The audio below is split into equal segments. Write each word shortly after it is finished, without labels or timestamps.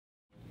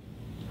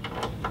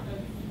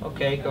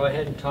Okay, go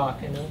ahead and talk.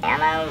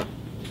 Hello.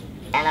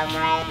 Hello,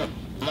 Greg.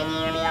 Can you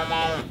hear me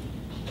okay?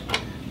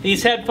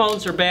 These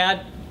headphones are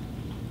bad.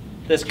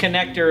 This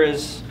connector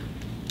is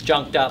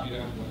junked up.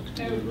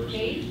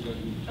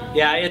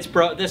 Yeah, it's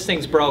this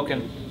thing's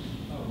broken.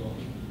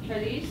 Are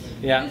these?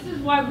 Yeah. This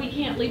is why we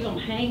can't leave them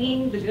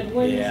hanging, the good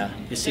ones. Yeah,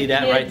 you see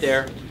that right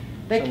there?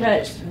 They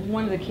cut,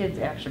 one of the kids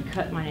actually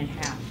cut mine in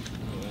half.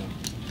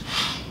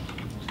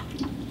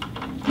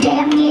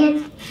 Damn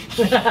kids.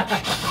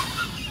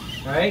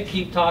 All right,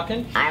 keep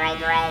talking. All right,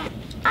 Greg.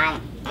 I'm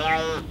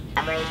very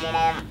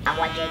appreciative of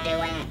what you're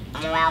doing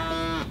to help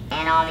me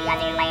and all the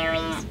other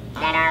Larrys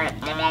that are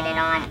dependent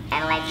on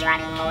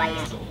electronic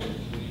noise.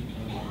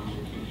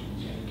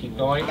 Keep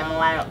going. The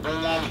more we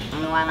can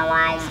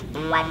normalize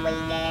what we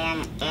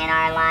can in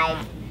our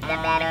life, the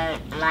better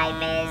life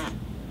is.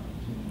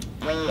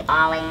 We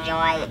all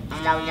enjoy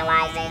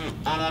socializing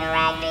and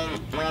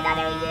interacting with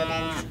other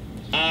humans,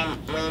 and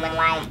we would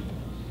like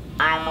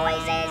our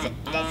voices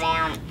to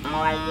sound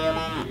more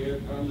human.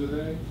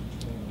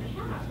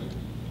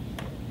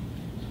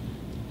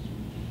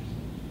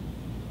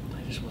 I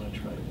just want to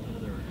try one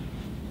other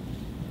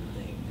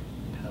thing.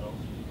 Pedal.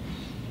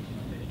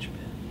 Pitch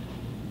bend.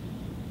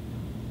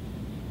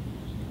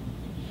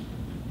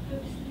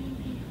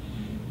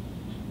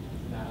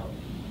 Now.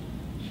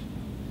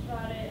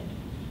 Got it.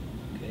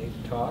 Okay,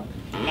 talk.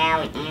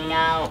 Now you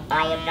know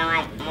I am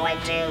not going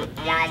to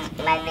just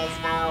let this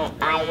go.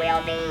 I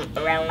will be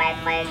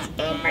relentless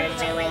in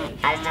pursuing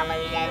a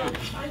solution.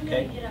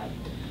 Okay.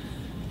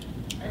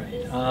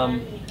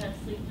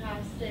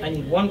 I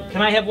need one.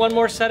 Can I have one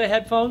more set of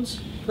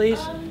headphones, please?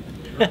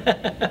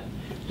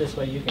 This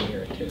way you can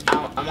hear it too.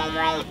 Oh, okay,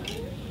 great.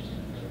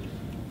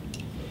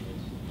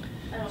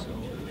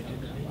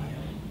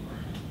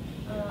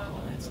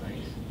 That's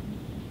nice.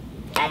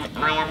 That's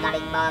my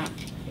upcoming book.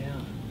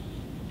 Yeah.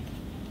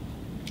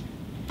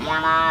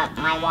 Yamaha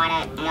might want to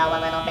know a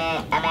little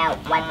bit about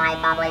what my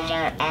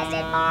publisher has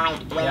in mind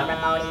with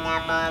promoting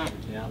that book.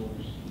 Yeah.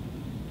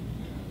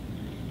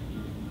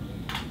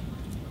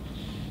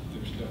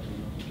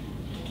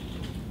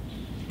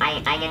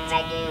 I can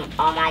send you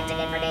all kinds of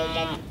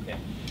information. Okay.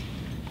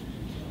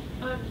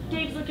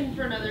 Dave's looking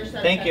for another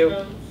set Thank of you.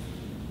 headphones.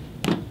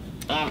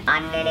 And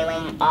under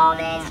doing all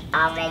this,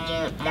 I'll send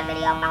you the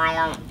video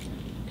file.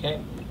 Okay.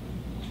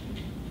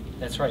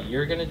 That's right.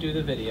 You're going to do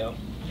the video.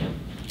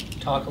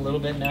 Talk a little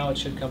bit now. It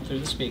should come through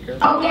the speaker.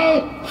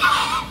 Okay.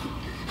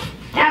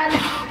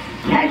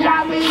 That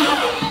got me.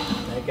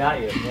 I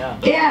got you. Yeah.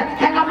 Yeah,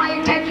 that got my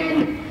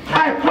attention.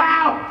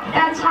 Wow,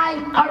 that's like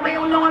a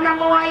real normal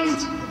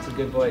voice. It's a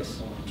good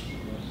voice.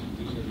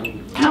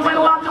 A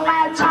little on the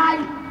loud side.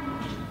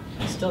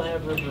 I still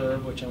have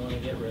reverb, which I want to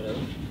get rid of.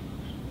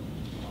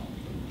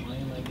 Why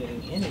am I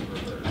getting any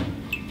reverb?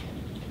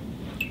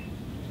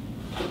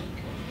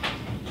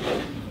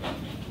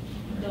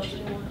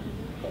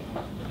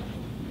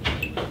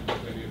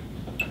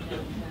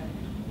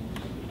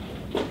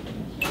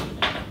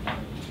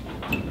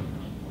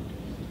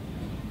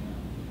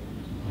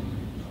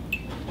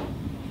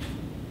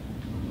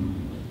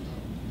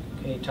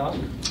 Okay, talk.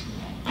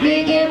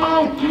 Being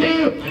able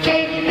to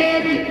take it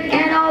in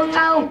and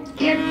also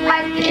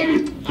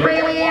inflecting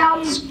really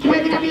helps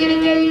with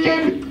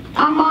communication.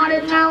 A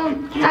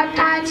monotone,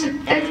 sometimes,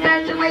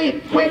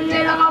 especially with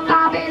difficult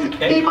topics,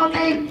 people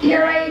think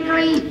you're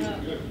angry.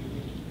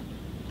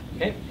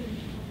 Okay.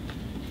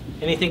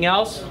 Anything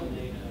else?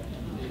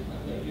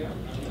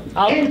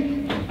 I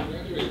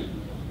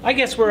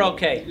guess we're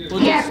okay.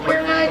 Yes,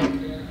 we're good.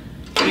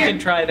 We can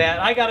try that.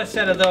 I got a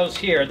set of those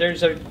here.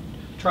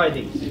 Try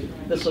these.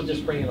 This will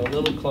just bring it a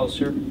little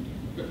closer.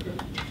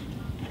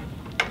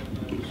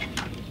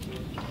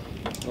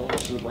 Well,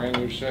 this is a brand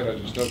new set I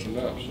just opened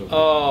up. So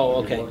Oh,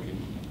 okay.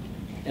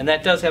 And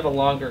that does have a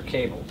longer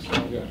cable. So.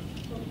 Yeah.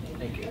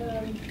 Thank you.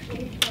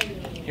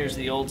 Here's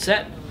the old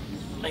set.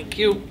 Thank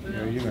you.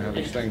 Yeah, you know how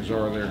these things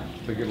are.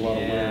 They get a lot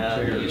of wear Yeah,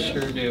 and you tear.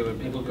 sure do.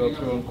 And people go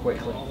through them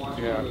quickly.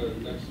 Yeah.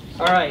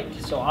 All right,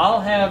 so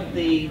I'll have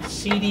the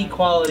CD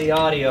quality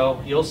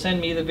audio. You'll send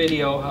me the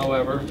video,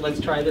 however. Let's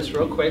try this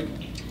real quick.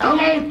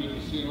 Okay.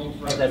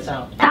 How's that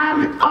sound?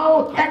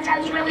 Oh, that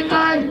sounds really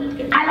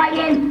good. I like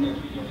it.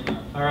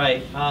 All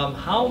right,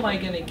 how am I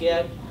going to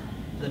get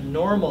the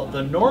normal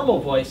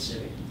voice?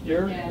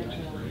 Normal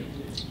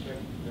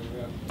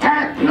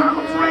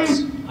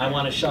voice. I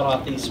want to shut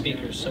off these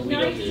speakers so we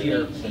don't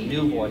hear the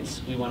new voice.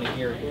 We want to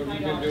hear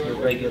the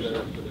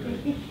regular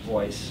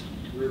voice.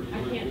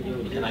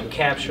 And I'm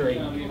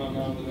capturing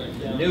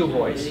the new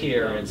voice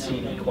here in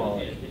CD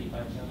quality.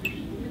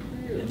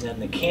 And then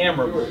the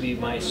camera will be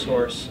my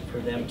source for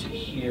them to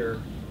hear.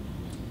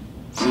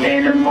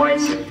 Standard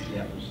voice.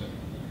 Yep.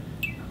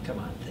 Come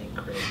on, think,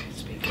 Craig.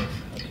 Speaker.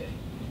 Okay.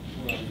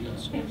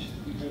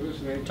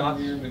 Talk.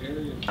 Okay,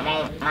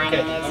 my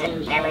name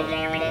is Never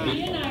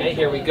Jeremy. Okay,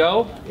 here we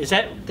go. Is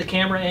that the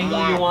camera angle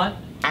you want?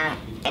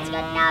 It's good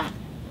enough.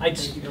 I'd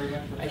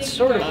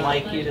sort of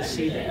like you to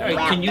see that. All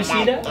right, can you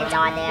see that? It's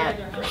on there.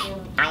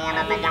 I am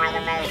a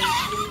photographer.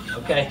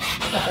 Okay.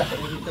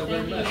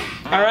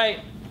 All right.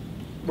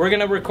 we're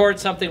going to record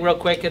something real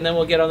quick and then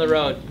we'll get on the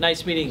road.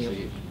 Nice meeting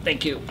you.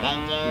 Thank you.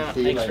 Thank you. See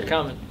you Thanks for later.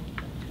 coming.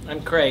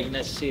 I'm Craig.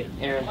 Nice to see you.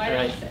 Aaron. All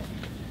right.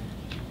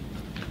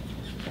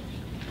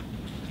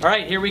 All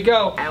right, here we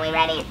go. Are we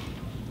ready?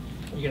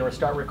 You going to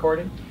start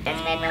recording?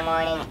 It's been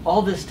recording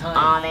All this time.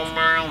 all this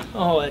time.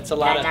 Oh, that's a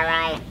lot That's of...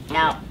 alright.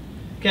 No.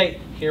 Okay,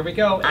 here we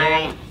go.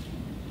 Alright.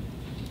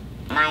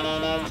 My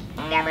name is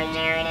Deborah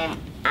Sheridan.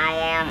 I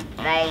am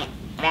the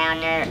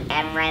founder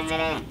and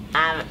president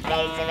of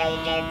Face of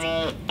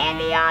Agency and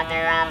the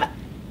author of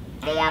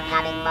the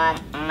upcoming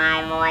book,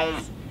 My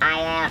Voice. I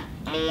am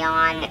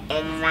beyond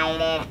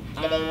excited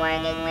to be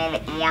working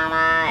with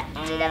Yamaha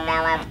to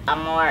develop a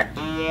more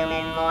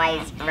human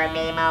voice for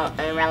people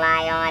who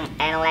rely on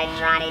an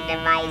electronic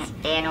device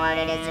in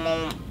order to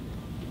speak.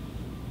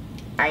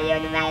 Are you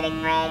excited,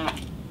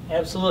 Greg?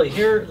 Absolutely.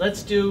 Here,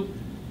 let's do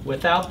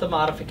without the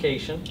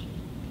modification.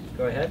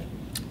 Go ahead.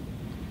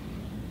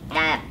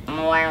 The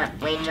more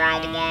we try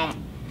to get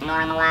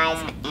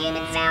normalized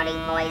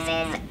human-sounding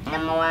voices, the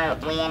more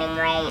we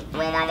integrate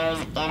with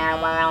others in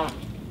our world.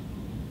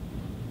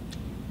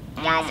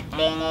 Just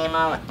being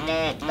able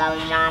to go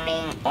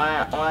shopping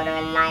or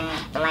order lunch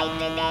like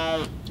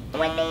today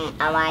would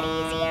be a lot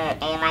easier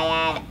if I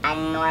had a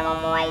normal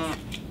voice.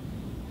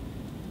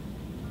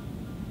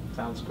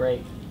 Sounds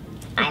great.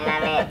 I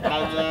love it.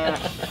 Thank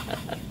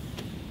you.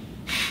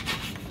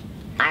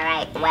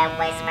 Alright, Web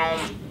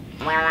Whispers,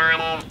 we're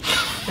on it.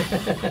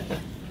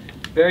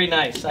 Very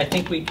nice. I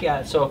think we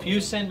got, so if you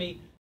send me